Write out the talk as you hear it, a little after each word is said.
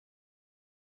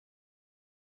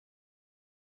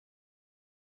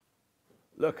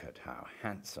Look at how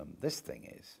handsome this thing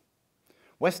is.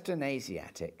 Western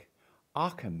Asiatic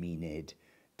Achaemenid,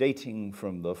 dating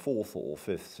from the 4th or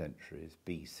 5th centuries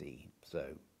BC, so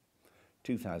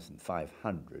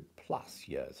 2,500 plus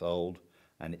years old,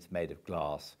 and it's made of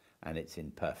glass and it's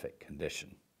in perfect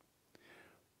condition.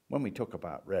 When we talk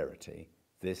about rarity,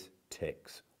 this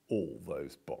ticks all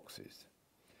those boxes.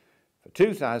 For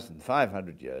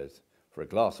 2,500 years, for a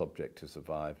glass object to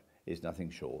survive is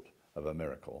nothing short of a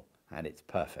miracle, and it's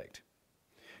perfect.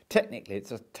 Technically,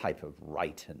 it's a type of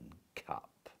Rhyton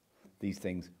cup. These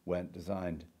things weren't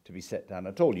designed to be set down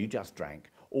at all. You just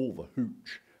drank all the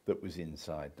hooch that was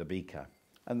inside the beaker.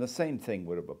 And the same thing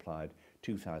would have applied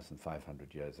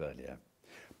 2,500 years earlier.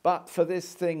 But for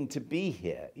this thing to be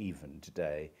here even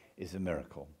today is a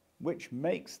miracle, which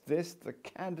makes this the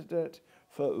candidate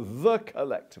for the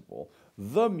collectible,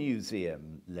 the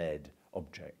museum-led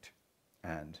object.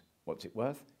 And what's it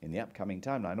worth? In the upcoming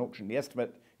timeline auction, the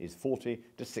estimate is £40,000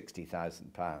 to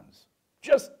 £60,000.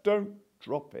 Just don't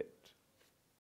drop it.